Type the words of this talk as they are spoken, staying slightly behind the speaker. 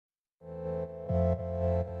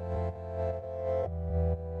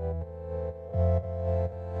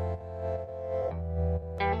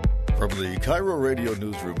From the Cairo Radio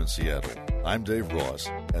Newsroom in Seattle, I'm Dave Ross,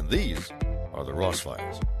 and these are the Ross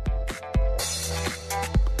Files.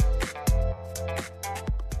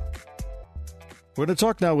 We're going to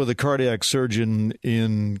talk now with a cardiac surgeon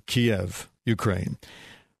in Kiev, Ukraine.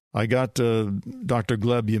 I got Dr.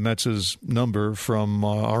 Gleb Yemetz's number from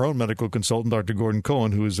our own medical consultant, Dr. Gordon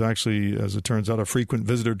Cohen, who is actually, as it turns out, a frequent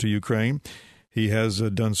visitor to Ukraine. He has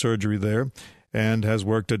done surgery there and has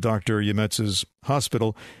worked at Dr. Yemetz's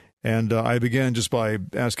hospital. And I began just by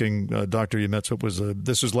asking Dr. Yemetz,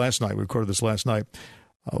 this was last night, we recorded this last night,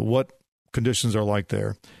 what conditions are like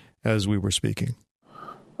there as we were speaking.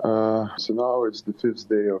 So now it's the fifth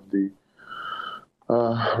day of the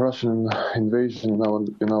Russian invasion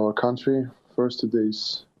in our country. First 2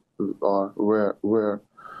 days were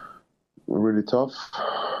really tough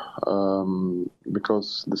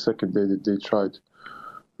because the second day they tried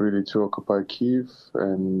really to occupy Kyiv,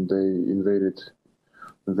 and they invaded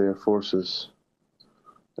their forces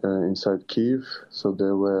inside Kyiv. So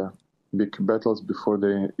there were big battles before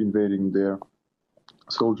they invading their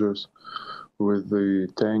soldiers with the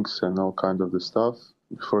tanks and all kind of the stuff.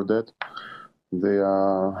 Before that, they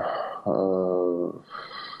are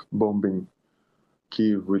bombing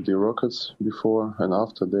Kyiv with the rockets before, and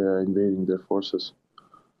after they are invading their forces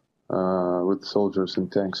with soldiers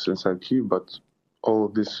and tanks inside Kyiv. But all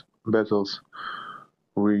of these battles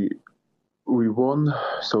we won,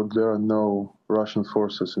 so there are no Russian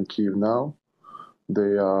forces in Kyiv now.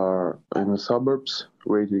 They are in the suburbs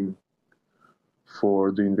waiting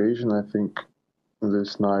for the invasion, I think,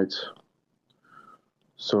 this night.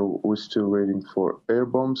 So we're still waiting for air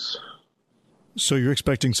bombs. So you're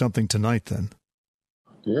expecting something tonight then?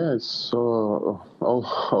 Yeah, it's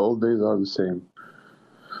all days are the same.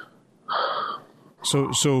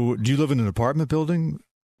 So do you live in an apartment building?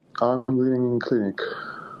 I'm living in clinic.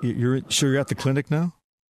 You're at the clinic now?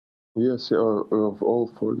 Yes, of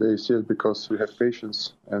all 4 days, yes, because we have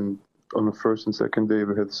patients, and on the first and second day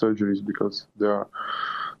we had surgeries because there are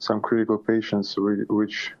some critical patients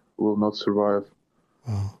which will not survive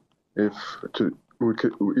if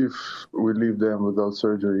we leave them without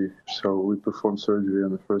surgery. So we perform surgery on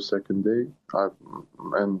the first, second day,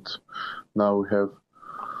 and now we have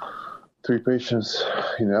 3 patients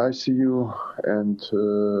in the ICU and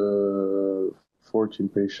 14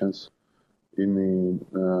 patients in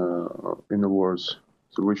the wards,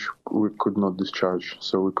 which we could not discharge,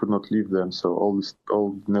 so we could not leave them. So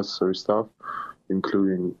all necessary stuff,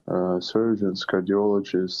 including surgeons,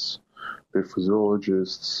 cardiologists,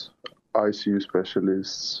 physiologists, ICU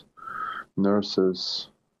specialists, nurses,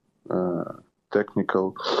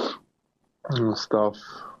 technical staff,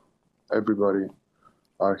 everybody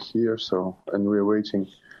are here. So, and we're waiting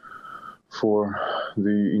for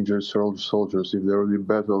the injured soldiers. If there will be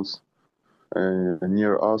battles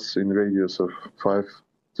near us in radius of 5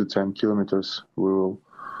 to 10 kilometers, we will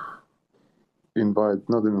we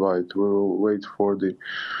will wait for the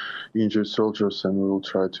injured soldiers and we will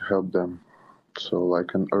try to help them. So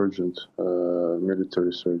like an urgent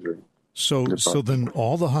military surgery. So then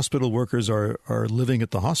all the hospital workers are living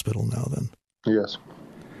at the hospital now then? Yes.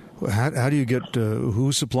 How do you get,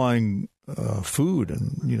 who's supplying food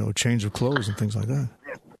and, change of clothes and things like that?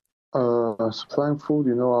 Supplying food,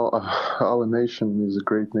 our nation is a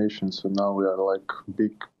great nation, so now we are like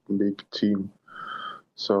big team.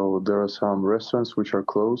 So there are some restaurants which are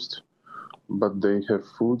closed, but they have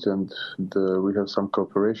food, and we have some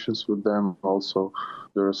cooperations with them. Also,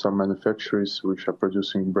 there are some manufacturers which are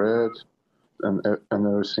producing bread and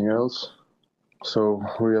everything else. So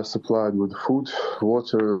we are supplied with food,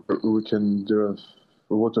 water. There are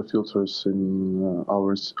water filters in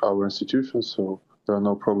our institution, so there are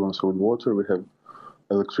no problems with water. We have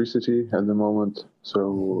electricity at the moment,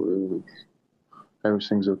 so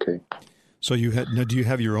everything's okay. So do you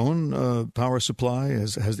have your own power supply?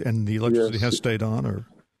 And the electricity has stayed on, or?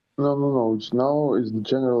 No. Now is the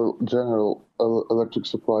general electric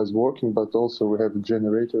supply is working, but also we have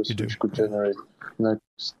generators which could generate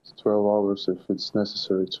next 12 hours if it's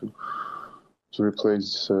necessary to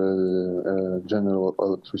replace general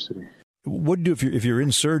electricity. What do you do if you're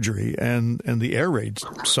in surgery and the air raid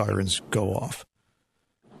sirens go off?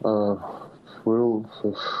 We'll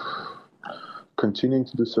continue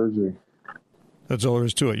to do surgery. That's all there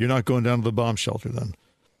is to it. You're not going down to the bomb shelter then?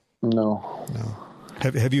 No.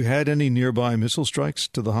 Have you had any nearby missile strikes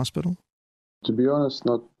to the hospital? To be honest,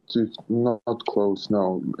 not close,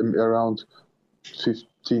 no. Around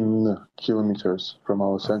 15 kilometers from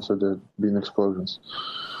our center there have been explosions.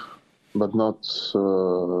 But not...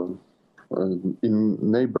 in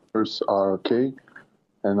neighbors are okay,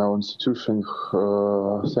 and our institution,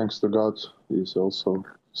 thanks to God, is also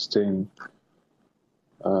staying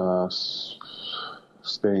at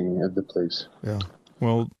the place. Yeah.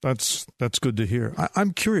 Well, that's good to hear.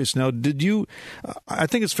 I'm curious now. Did you? I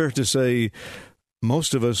think it's fair to say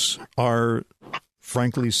most of us are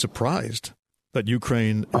frankly surprised that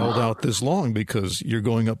Ukraine held out this long, because you're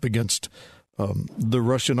going up against the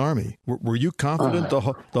Russian army. Were you confident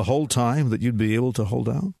the whole time that you'd be able to hold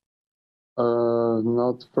out?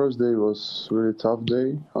 No, the first day was a really tough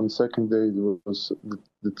day. On the second day, it was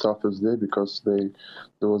the toughest day because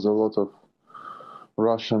there was a lot of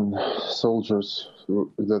Russian soldiers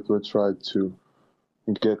that were tried to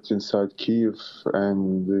get inside Kiev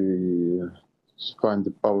and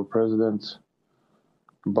find our president,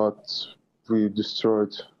 but we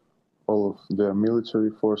destroyed all of their military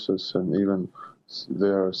forces and even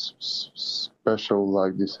their special,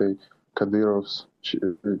 like they say, Kadyrov's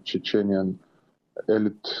Chechenian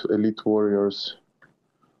elite warriors.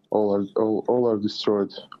 All are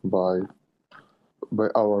destroyed by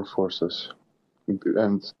our forces.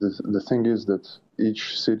 And the thing is that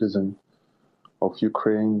each citizen of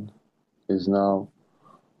Ukraine is now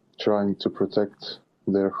trying to protect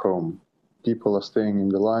their home. People are staying in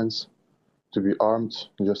the lines to be armed,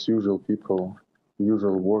 just usual people,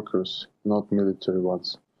 usual workers, not military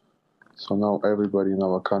ones. So now everybody in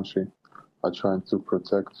our country are trying to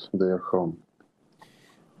protect their home.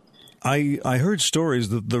 I heard stories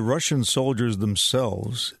that the Russian soldiers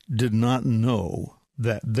themselves did not know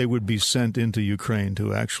that they would be sent into Ukraine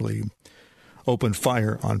to actually open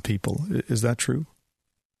fire on people. Is that true?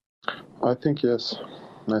 I think yes,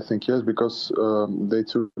 because they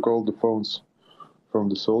took all the phones from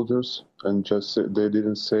the soldiers and they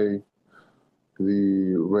didn't say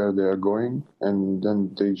where they are going, and then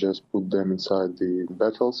they just put them inside the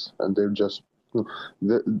battles, and they just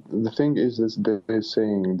the thing is they're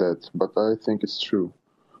saying that, but I think it's true,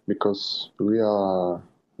 because we were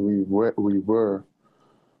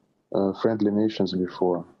friendly nations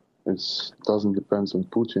before. It doesn't depend on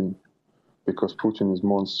Putin, because Putin is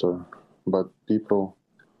monster, but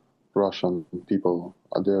Russian people,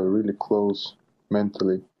 they're really close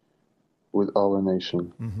mentally with our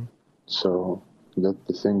nation. Mm-hmm. So that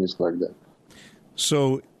the thing is like that.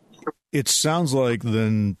 So it sounds like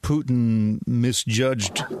then Putin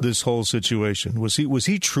misjudged this whole situation. Was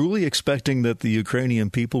he truly expecting that the Ukrainian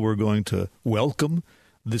people were going to welcome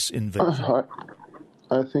this invasion?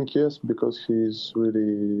 I think yes, because he's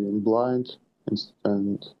really blind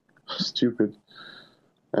and stupid,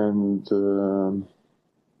 and I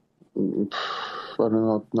do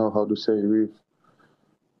not know how to say.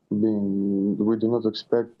 We do not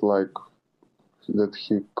expect like that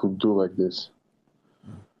he could do like this,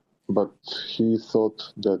 but he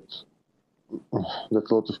thought that a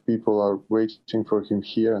lot of people are waiting for him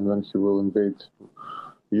here, and when he will invade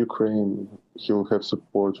Ukraine, he will have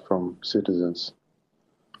support from citizens.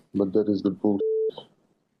 But that is the bullshit.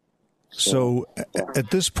 So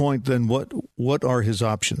at this point, then, what are his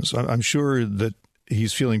options? I'm sure that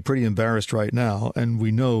he's feeling pretty embarrassed right now, and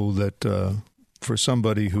we know that for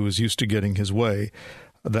somebody who is used to getting his way,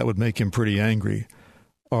 that would make him pretty angry.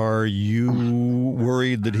 Are you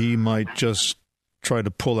worried that he might just try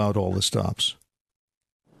to pull out all the stops?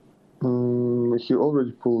 He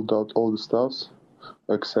already pulled out all the stops,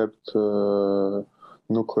 except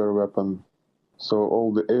nuclear weapon. So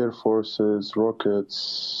all the air forces,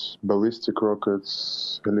 rockets, ballistic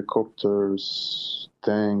rockets, helicopters,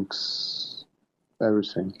 tanks,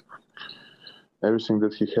 everything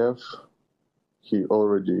that he have, he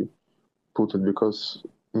already put it, because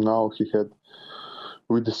now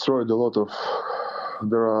we destroyed a lot of,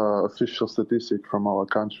 there are official statistics from our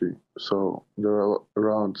country. So there are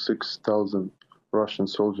around 6,000 Russian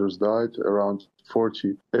soldiers died, around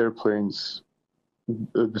 40 airplanes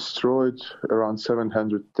destroyed, around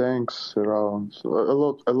 700 tanks, around a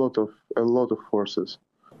lot of forces.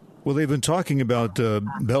 Well, they've been talking about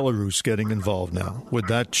Belarus getting involved now. Would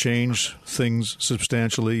that change things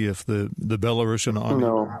substantially if the Belarusian army?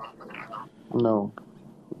 No.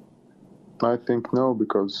 I think no,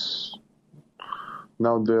 because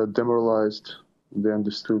now they're demoralized. They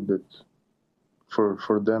understood that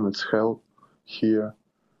for them it's hell here.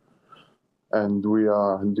 And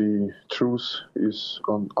the truth is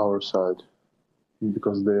on our side,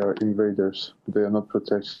 because they are invaders. They are not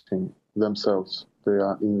protecting themselves. They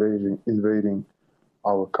are invading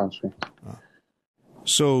our country.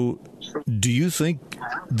 So, do you think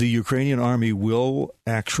the Ukrainian army will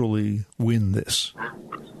actually win this?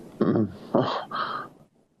 I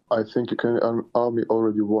think the Ukrainian army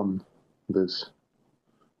already won this,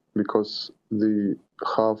 because the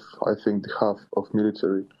half of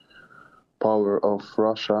military power of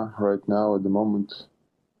Russia right now at the moment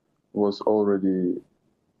was already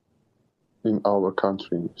in our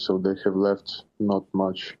country, so they have left not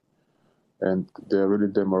much, and they are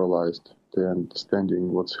really demoralized. They are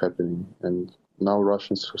understanding what's happening, and now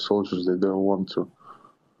Russian soldiers, they don't want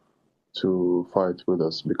to fight with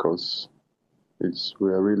us because we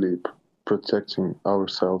are really protecting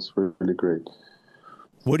ourselves really great.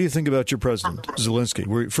 What do you think about your president, Zelensky?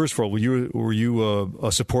 First of all, were you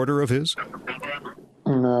a supporter of his?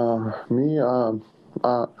 Me,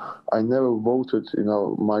 I never voted in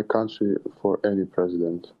my country for any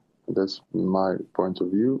president. That's my point of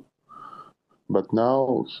view. But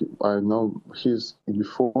now I know he's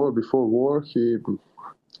before war. He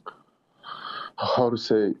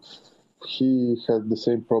had the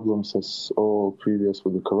same problems as all previous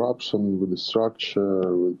with the corruption, with the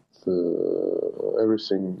structure, with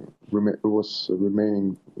everything was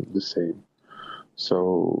remaining the same.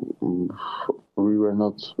 So we were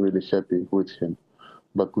not really happy with him.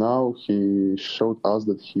 But now he showed us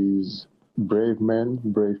that he's brave man,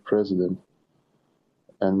 brave president.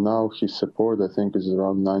 And now his support, I think, is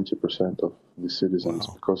around 90% of the citizens.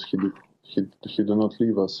 Wow. Because he do not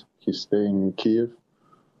leave us. He's staying in Kiev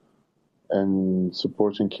and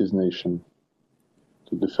supporting his nation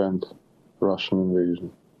to defend Russian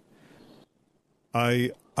invasion.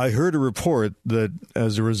 I heard a report that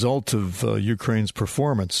as a result of Ukraine's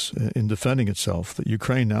performance in defending itself, that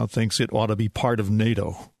Ukraine now thinks it ought to be part of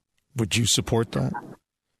NATO. Would you support that?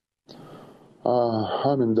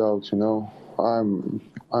 I'm in doubt.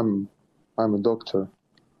 I'm a doctor.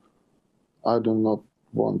 I do not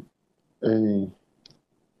want any,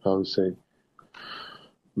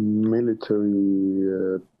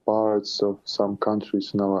 military parts of some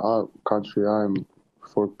countries. In our country, I'm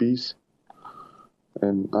for peace,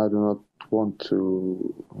 and I do not want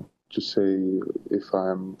to say if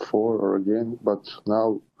I'm for or against. But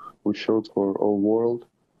now we showed for all world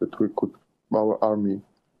that we could, our army,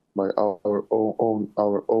 by our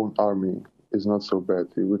own army, is not so bad.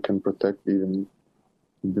 We can protect even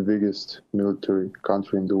the biggest military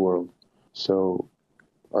country in the world. So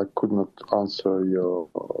I could not answer your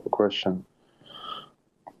question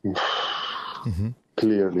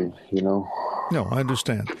clearly, No, I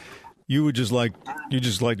understand. You would just like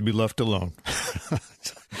to be left alone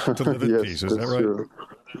to live in peace. Is that right? True.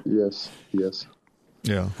 Yes.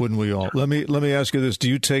 Yeah, wouldn't we all? Let me ask you this: do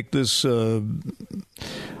you take this?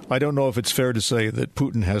 I don't know if it's fair to say that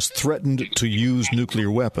Putin has threatened to use nuclear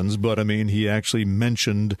weapons, but I mean, he actually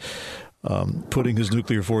mentioned putting his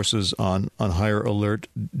nuclear forces on higher alert.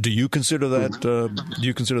 Do you consider that? Do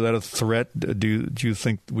you consider that a threat? Do you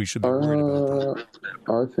think we should be worried about that?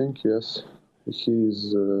 I think yes. We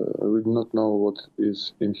do not know what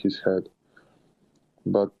is in his head,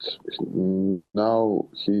 but now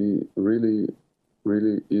he really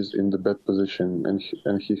is in the bad position,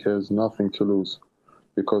 and he has nothing to lose,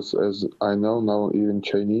 because as I know now, even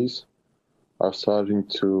Chinese are starting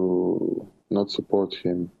to not support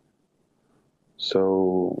him.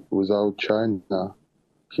 So without China,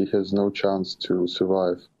 he has no chance to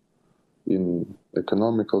survive in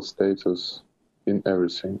economical status, in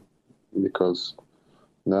everything, because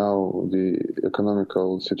now the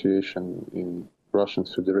economical situation in Russian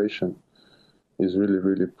Federation is really,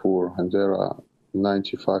 really poor, and there are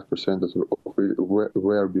 95% that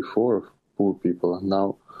were before poor people, and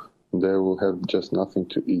now they will have just nothing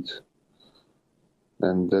to eat.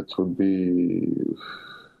 And that would be,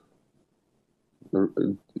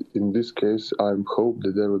 in this case, I hope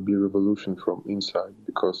that there will be revolution from inside,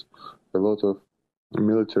 because a lot of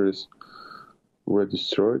militaries were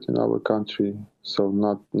destroyed in our country, so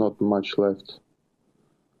not much left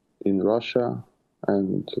in Russia,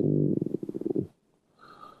 and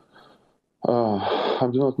I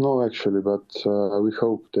do not know actually, but we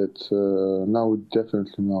hope that now we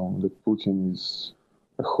definitely know that Putin is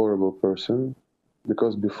a horrible person,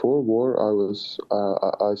 because before war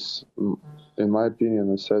in my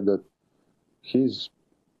opinion, I said that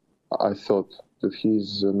I thought that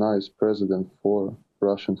he's a nice president for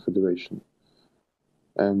Russian Federation.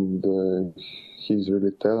 And he's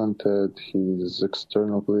really talented. His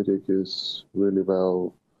external politic is really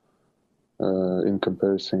well in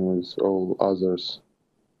comparison with all others.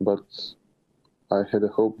 But I had a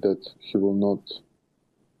hope that he will not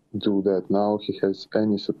do that. Now he has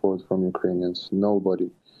any support from Ukrainians.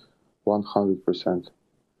 Nobody. 100%.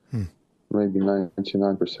 Maybe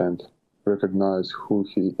 99% recognize who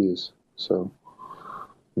he is. So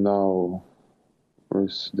now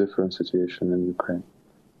it's a different situation in Ukraine.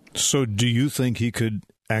 So do you think he could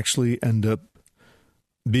actually end up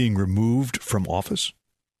being removed from office?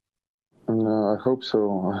 I hope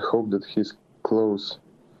so. I hope that his close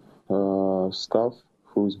staff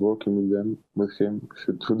who is working with him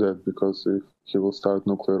should do that, because if he will start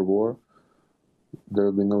nuclear war, there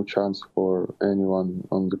will be no chance for anyone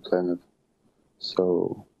on the planet.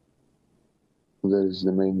 So that is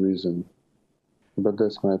the main reason. But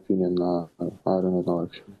that's my opinion. I don't know,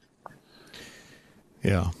 actually.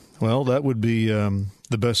 Yeah. Well, that would be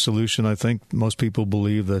the best solution. I think most people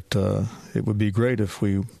believe that it would be great if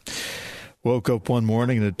we woke up one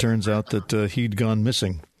morning and it turns out that he'd gone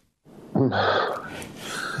missing.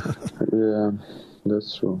 Yeah,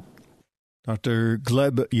 that's true. Dr.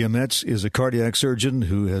 Gleb Yamets is a cardiac surgeon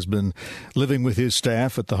who has been living with his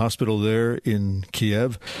staff at the hospital there in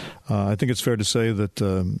Kiev. I think it's fair to say that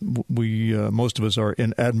most of us are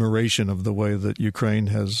in admiration of the way that Ukraine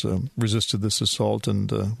has resisted this assault,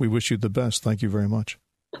 and we wish you the best. Thank you very much.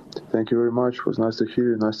 Thank you very much. It was nice to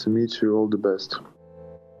hear you. Nice to meet you. All the best.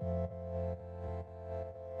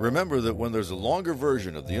 Remember that when there's a longer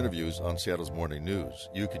version of the interviews on Seattle's Morning News,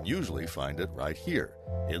 you can usually find it right here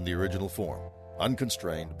in the original form,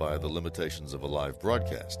 unconstrained by the limitations of a live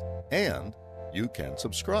broadcast. And you can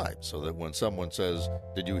subscribe so that when someone says,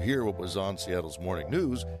 "Did you hear what was on Seattle's Morning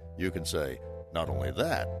News?" you can say, "Not only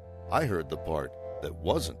that, I heard the part that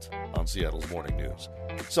wasn't on Seattle's Morning News."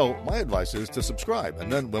 So my advice is to subscribe.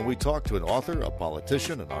 And then when we talk to an author, a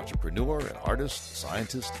politician, an entrepreneur, an artist, a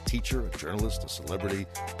scientist, a teacher, a journalist, a celebrity,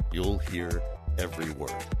 you'll hear every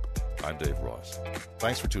word. I'm Dave Ross.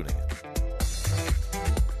 Thanks for tuning in.